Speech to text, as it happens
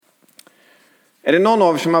Är det någon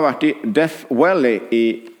av er som har varit i Death Valley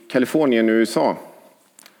i Kalifornien i USA?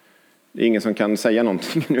 Det är ingen som kan säga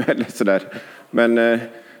någonting nu eller sådär. Men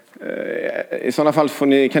i sådana fall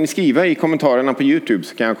kan ni skriva i kommentarerna på YouTube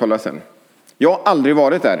så kan jag kolla sen. Jag har aldrig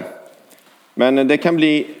varit där. Men det kan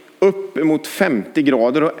bli upp mot 50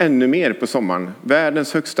 grader och ännu mer på sommaren.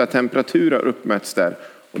 Världens högsta temperatur har uppmätts där.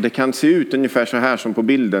 Och det kan se ut ungefär så här som på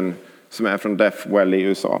bilden som är från Death Valley i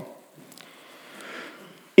USA.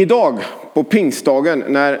 Idag på pingstdagen,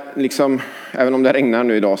 när även om det regnar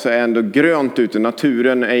nu idag, så är ändå grönt ute.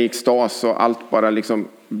 Naturen är i extas och allt bara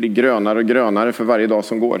blir grönare och grönare för varje dag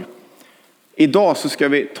som går. Idag så ska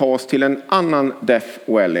vi ta oss till en annan Death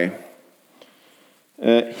Valley.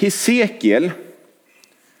 Hesekiel,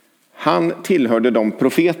 han tillhörde de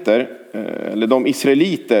profeter, eller de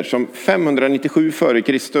israeliter som 597 före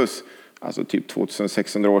Kristus, alltså typ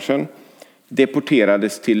 2600 år sedan,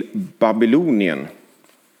 deporterades till Babylonien.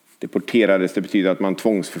 Deporterades, det betyder att man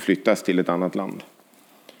tvångsförflyttas till ett annat land.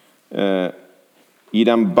 I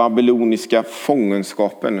den babyloniska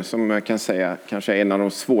fångenskapen, som jag kan säga kanske är en av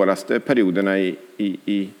de svåraste perioderna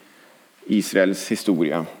i Israels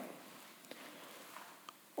historia.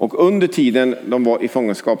 Och under tiden de var i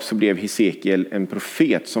fångenskap så blev Hesekiel en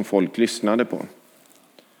profet som folk lyssnade på.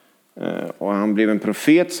 Och han blev en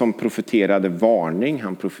profet som profeterade varning,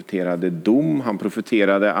 han profeterade dom, han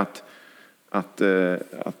profeterade att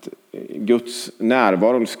Guds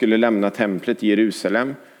närvaro skulle lämna templet i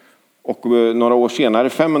Jerusalem. Och några år senare,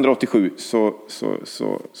 587,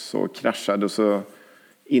 så kraschade och så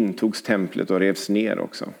intogs templet och revs ner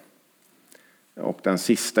också. Och den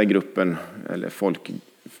sista gruppen, eller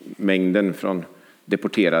folkmängden,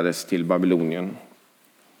 deporterades till Babylonien.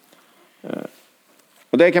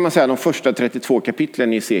 Och det kan man säga de första 32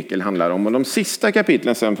 kapitlen i Hesekiel handlar om. Och de sista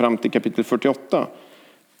kapitlen sen fram till kapitel 48,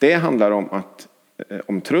 det handlar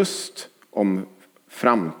om tröst, om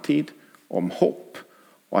framtid, om hopp.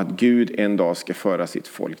 Och att Gud en dag ska föra sitt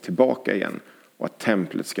folk tillbaka igen. Och att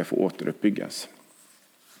templet ska få återuppbyggas.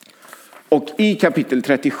 Och i kapitel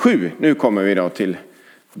 37, nu kommer vi då till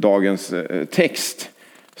dagens text,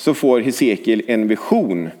 så får Hesekiel en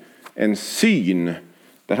vision, en syn,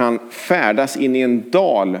 där han färdas in i en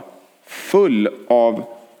dal full av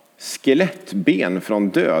skelettben från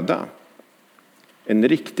döda. En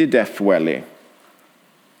riktig Death Valley.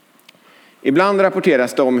 Ibland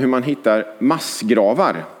rapporteras det om hur man hittar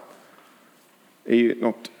massgravar. Det är ju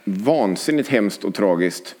något vansinnigt hemskt och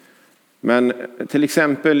tragiskt. Men till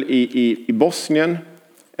exempel i Bosnien,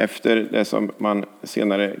 efter det som man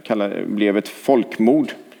senare blev ett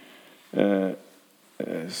folkmord,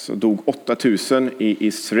 så dog 8000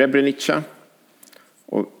 i Srebrenica.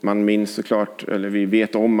 Och man minns såklart, eller vi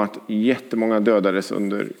vet om att jättemånga dödades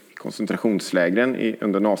under koncentrationslägren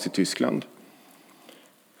under Nazityskland.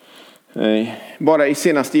 Bara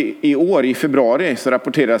senast i år, i februari, så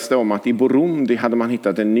rapporteras det om att i Burundi hade man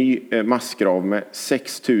hittat en ny massgrav med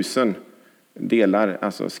 6000 delar,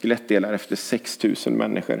 alltså skelettdelar efter 6000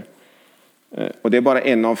 människor. Och det är bara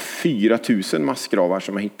en av 4000 massgravar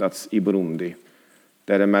som har hittats i Burundi.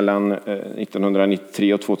 Där det mellan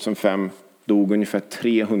 1993 och 2005 dog ungefär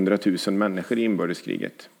 300 000 människor i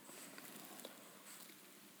inbördeskriget.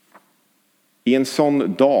 I en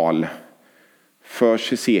sån dal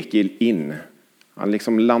förs Hesekiel in.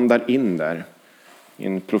 Han landar in där i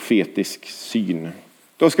en profetisk syn.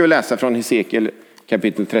 Då ska vi läsa från Hesekiel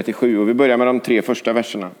kapitel 37 och vi börjar med de 3 första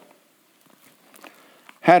verserna.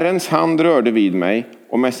 Herrens hand rörde vid mig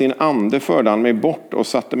och med sin ande förde han mig bort och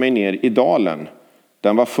satte mig ner i dalen.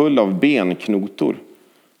 Den var full av benknotor.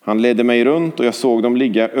 Han ledde mig runt och jag såg dem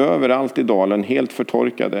ligga överallt i dalen helt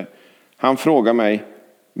förtorkade. Han frågade mig,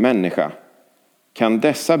 människa, kan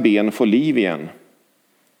dessa ben få liv igen?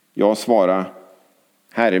 Jag svarade,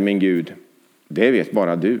 Herre min Gud, det vet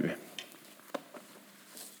bara du.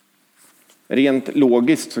 Rent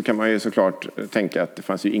logiskt så kan man ju såklart tänka att det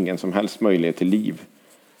fanns ju ingen som helst möjlighet till liv.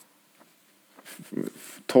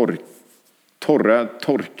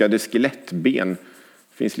 Torkade skelettben.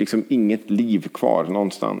 Det finns inget liv kvar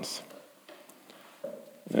någonstans.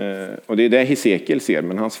 Och det är det Hesekiel ser,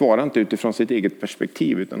 men han svarar inte utifrån sitt eget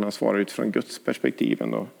perspektiv utan han svarar utifrån Guds perspektiv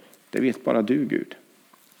ändå. Det vet bara du, Gud.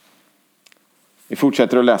 Vi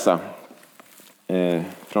fortsätter att läsa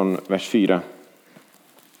från vers 4.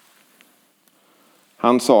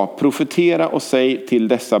 Han sa, profetera och säg till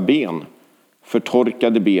dessa ben,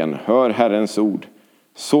 förtorkade ben, hör Herrens ord.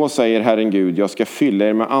 Så säger Herren Gud, jag ska fylla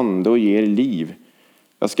er med ande och ge er liv.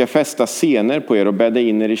 Jag ska fästa senor på er och bädda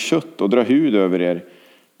in er i kött och dra hud över er.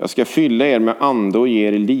 Jag ska fylla er med ande och ge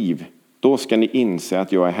er liv. Då ska ni inse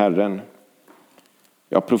att jag är Herren.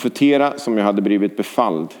 Jag profetera som jag hade blivit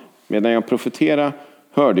befalld. Medan jag profeterade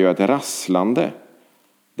hörde jag ett rasslande.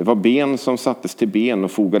 Det var ben som sattes till ben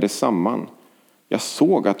och fogades samman. Jag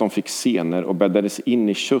såg att de fick senor och bäddades in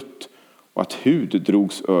i kött och att hud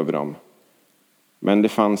drogs över dem. Men det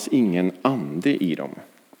fanns ingen ande i dem.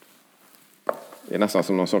 Det är nästan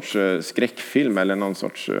som någon sorts skräckfilm eller någon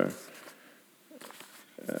sorts...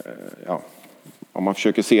 om man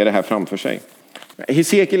försöker se det här framför sig.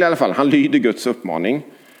 Hesekiel i alla fall, han lyder Guds uppmaning.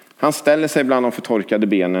 Han ställer sig bland de förtorkade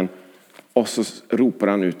benen och så ropar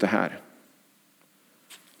han ut det här.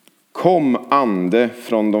 Kom ande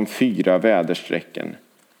från de 4 väderstrecken.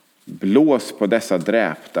 Blås på dessa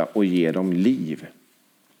dräpta och ge dem liv.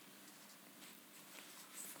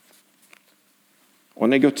 Och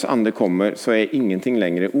när Guds ande kommer så är ingenting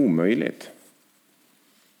längre omöjligt.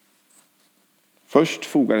 Först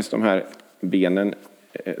fogades de här benen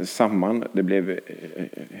samman. Det blev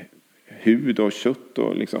hud och kött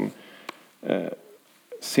och liksom.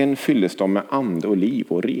 Sen fylldes de med ande och liv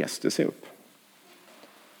och reste sig upp.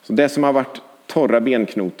 Så det som har varit torra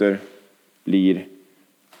benknotor blir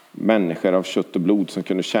människor av kött och blod som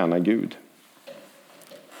kunde tjäna Gud.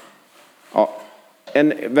 Ja,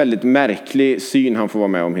 en väldigt märklig syn han får vara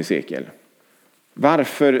med om, Hesekiel.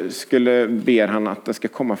 Varför ber han att det ska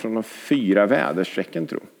komma från de 4 väderstrecken,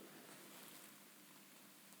 tro?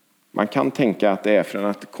 Man kan tänka att det är för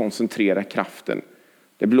att koncentrera kraften.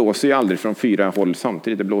 Det blåser ju aldrig från 4 håll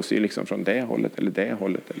samtidigt. Det blåser ju liksom från det hållet eller det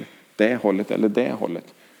hållet eller det hållet eller det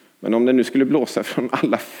hållet. Men om det nu skulle blåsa från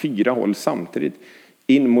alla 4 håll samtidigt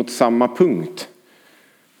in mot samma punkt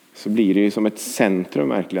så blir det ju som ett centrum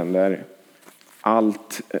verkligen där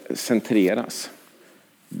allt centreras.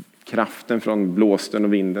 Kraften från blåsten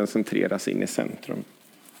och vinden centreras in i centrum.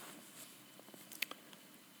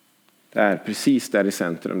 Precis där i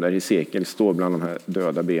centrum där Hesekiel står bland de här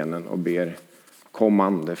döda benen och ber kom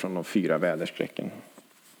ande från de 4 väderstrecken.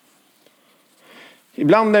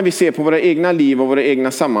 Ibland när vi ser på våra egna liv och våra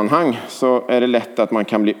egna sammanhang så är det lätt att man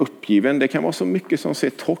kan bli uppgiven. Det kan vara så mycket som ser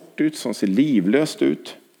torrt ut, som ser livlöst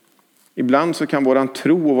ut. Ibland så kan våran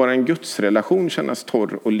tro och våran gudsrelation kännas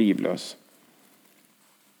torr och livlös.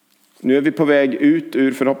 Nu är vi på väg ut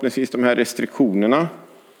ur förhoppningsvis de här restriktionerna.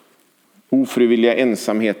 Ofrivilliga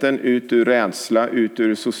ensamheten, ut ur rädsla, ut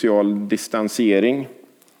ur social distansering.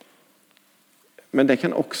 Men det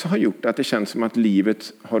kan också ha gjort att det känns som att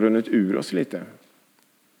livet har runnit ur oss lite.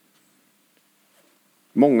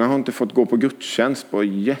 Många har inte fått gå på gudstjänst på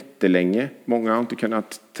jättelänge. Många har inte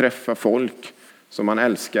kunnat träffa folk som man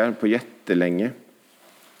älskar på jättelänge.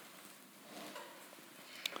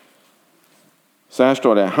 Så här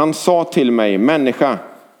står det. Han sa till mig, människa,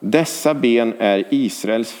 dessa ben är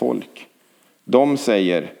Israels folk. De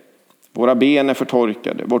säger, våra ben är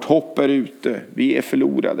förtorkade, vårt hopp är ute, vi är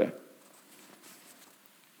förlorade.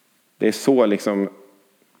 Det är så liksom,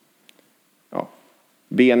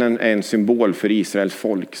 benen är en symbol för Israels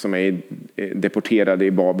folk som är deporterade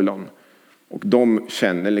i Babylon. Och de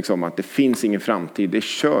känner liksom att det finns ingen framtid, det är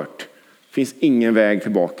kört. Det finns ingen väg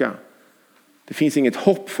tillbaka. Det finns inget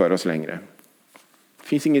hopp för oss längre. Det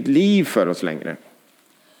finns inget liv för oss längre.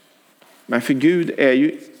 Men för Gud är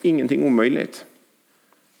ju ingenting omöjligt.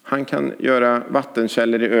 Han kan göra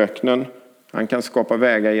vattenkällor i öknen. Han kan skapa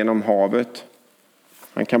vägar genom havet.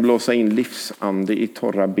 Han kan blåsa in livsande i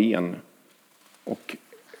torra ben. Och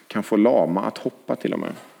kan få lama att hoppa till och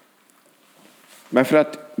med. Men för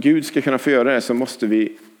att Gud ska kunna få göra det så måste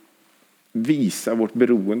vi visa vårt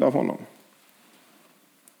beroende av honom.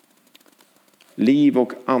 Liv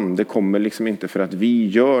och ande kommer liksom inte för att vi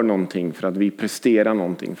gör någonting, för att vi presterar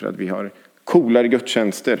någonting, för att vi har coolare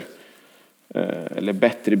gudstjänster eller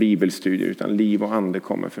bättre bibelstudier, utan liv och ande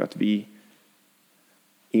kommer för att vi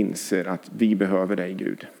inser att vi behöver dig,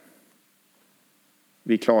 Gud.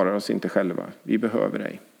 Vi klarar oss inte själva, vi behöver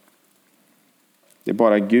dig. Det är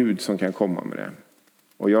bara Gud som kan komma med det.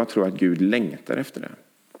 Och jag tror att Gud längtar efter det.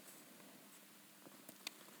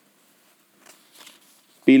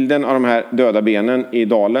 Bilden av de här döda benen i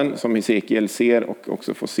dalen som Hesekiel ser och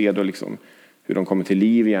också får se då liksom hur de kommer till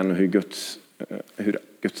liv igen och hur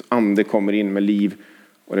Guds ande kommer in med liv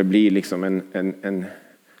och det blir liksom en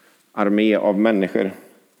armé av människor.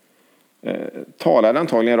 Talade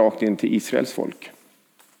antagligen rakt in till Israels folk.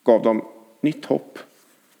 Gav dem nytt hopp.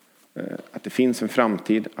 Att det finns en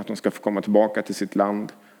framtid, att de ska få komma tillbaka till sitt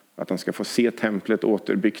land, att de ska få se templet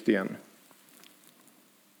återbyggt igen.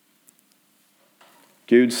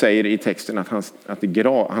 Gud säger i texten att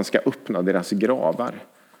han ska öppna deras gravar.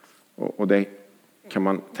 Och det kan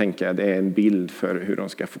man tänka, det är en bild för hur de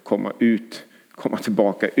ska få komma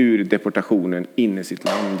tillbaka ur deportationen in i sitt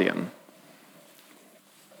land igen.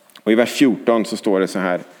 Och i vers 14 så står det så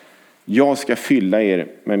här. Jag ska fylla er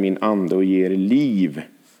med min ande och ge er liv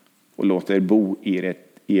och låta er bo i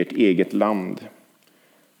ert eget land.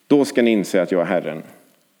 Då ska ni inse att jag är Herren.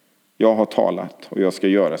 Jag har talat och jag ska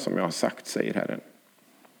göra som jag har sagt, säger Herren.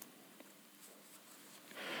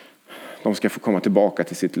 De ska få komma tillbaka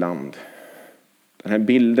till sitt land. Den här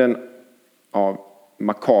bilden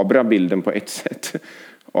makabra bilden på ett sätt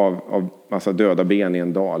av massa döda ben i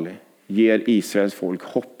en dal ger Israels folk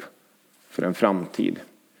hopp för en framtid.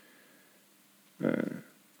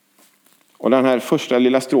 Och den här första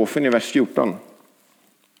lilla strofen i vers 14.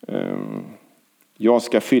 Jag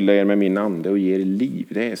ska fylla er med min ande och ge er liv.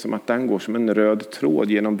 Det är som att den går som en röd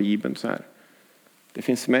tråd genom Bibeln så här. Det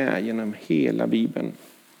finns med genom hela Bibeln.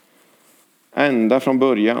 Ända från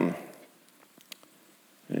början.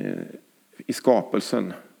 I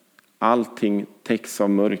skapelsen. Allting täcks av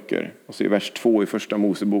mörker. Och så i vers 2 i första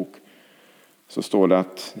Mosebok så står det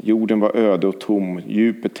att jorden var öde och tom.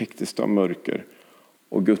 Djupet täcktes av mörker.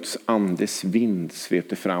 Och Guds andes vind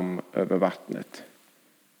svepte fram över vattnet.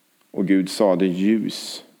 Och Gud sade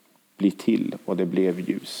ljus bli till, och det blev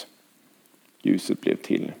ljus. Ljuset blev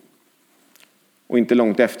till. Och inte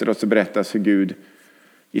långt efteråt så berättas hur Gud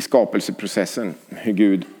i skapelseprocessen, hur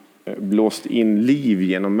Gud blåst in liv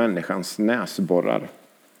genom människans näsborrar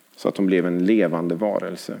så att de blev en levande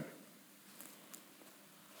varelse.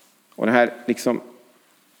 Och det här liksom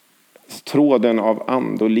tråden av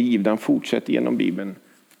and och liv, den fortsätter genom Bibeln.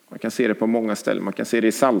 Man kan se det på många ställen. Man kan se det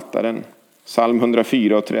i Psaltaren, psalm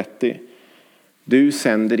 104 och 30. Du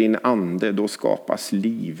sänder din ande, då skapas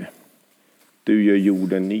liv. Du gör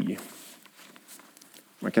jorden ny.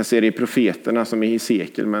 Man kan se det i profeterna som i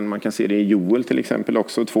Hesekiel, men man kan se det i Joel till exempel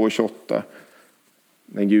också, 2:28.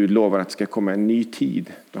 När Gud lovar att det ska komma en ny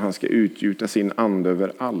tid då han ska utgjuta sin ande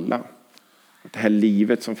över alla. Att det här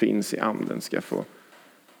livet som finns i anden ska få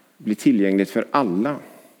bli tillgängligt för alla.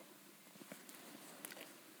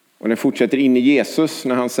 Och den fortsätter in i Jesus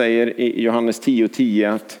när han säger i Johannes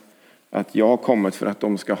 10:10 att jag har kommit för att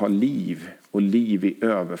de ska ha liv och liv i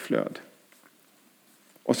överflöd.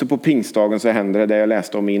 Och så på pingstdagen så händer det jag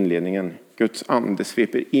läste om i inledningen. Guds ande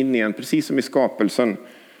sveper in igen, precis som i skapelsen,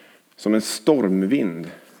 som en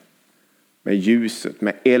stormvind med ljuset,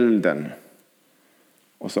 med elden.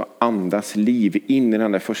 Och så andas liv in i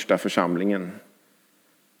den där första församlingen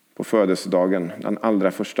på födelsedagen, den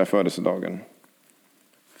allra första födelsedagen.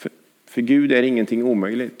 För Gud är ingenting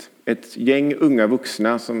omöjligt. Ett gäng unga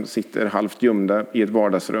vuxna som sitter halvt gömda i ett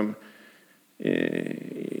vardagsrum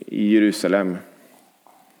i Jerusalem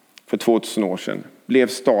för 2000 år sedan blev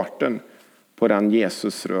starten på den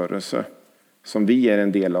Jesusrörelse som vi är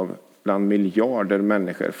en del av bland miljarder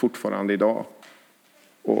människor fortfarande idag.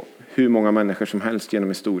 Och hur många människor som helst genom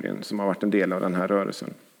historien som har varit en del av den här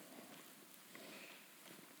rörelsen.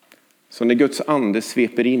 Så när Guds ande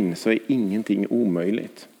sveper in så är ingenting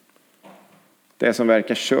omöjligt. Det som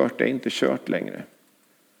verkar kört är inte kört längre.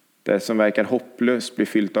 Det som verkar hopplöst blir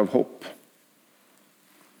fyllt av hopp.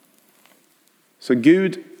 Så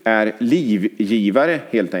Gud är livgivare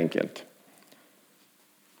helt enkelt.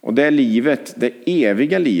 Och det livet, det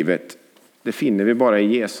eviga livet, det finner vi bara i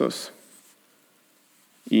Jesus.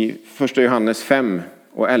 I första Johannes 5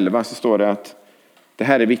 och 11 så står det att det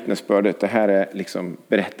här är vittnesbördet, det här är liksom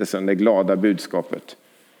berättelsen, det glada budskapet.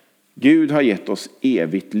 Gud har gett oss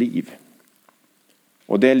evigt liv.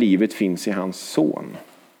 Och det livet finns i hans son.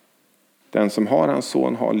 Den som har hans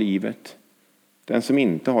son har livet. Den som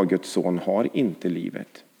inte har Guds son har inte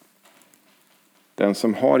livet. Den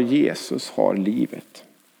som har Jesus har livet.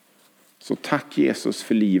 Så tack Jesus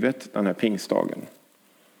för livet den här pingstdagen.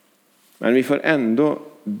 Men vi får ändå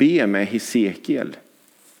be med Hesekiel.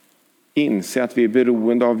 Inse att vi är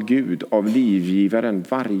beroende av Gud, av livgivaren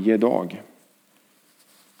varje dag.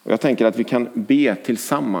 Och jag tänker att vi kan be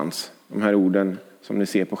tillsammans de här orden som ni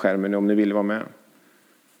ser på skärmen om ni vill vara med.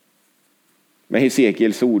 Med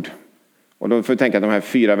Hesekiels ord. Och då får vi tänka att de här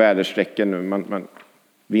 4 väderstrecken nu,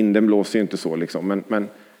 vinden blåser ju inte så liksom, men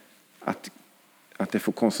att det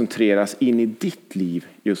får koncentreras in i ditt liv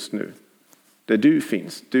just nu. Där du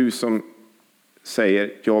finns, du som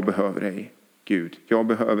säger jag behöver dig Gud, jag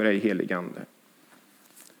behöver dig helige ande.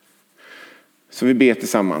 Så vi ber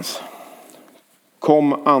tillsammans.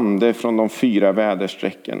 Kom ande från de 4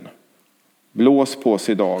 väderstrecken. Blås på oss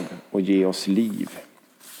idag och ge oss liv.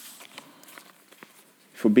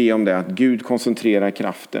 Vi får be om det, att Gud koncentrerar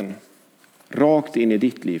kraften rakt in i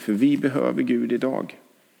ditt liv. För vi behöver Gud idag.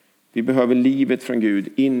 Vi behöver livet från Gud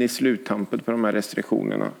in i sluttampet på de här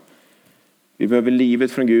restriktionerna. Vi behöver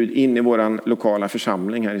livet från Gud in i våran lokala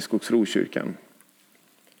församling här i Skogsrokyrkan.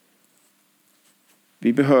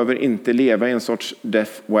 Vi behöver inte leva i en sorts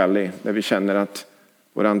death valley där vi känner att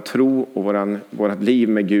våran tro och vårat liv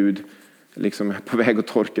med Gud liksom är på väg att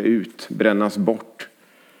torka ut, brännas bort,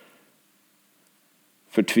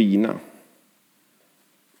 förtvina.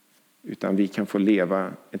 Utan vi kan få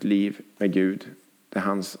leva ett liv med Gud där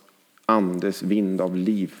hans andes vind av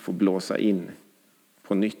liv får blåsa in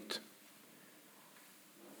på nytt.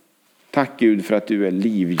 Tack Gud för att du är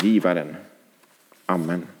livgivaren.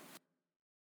 Amen.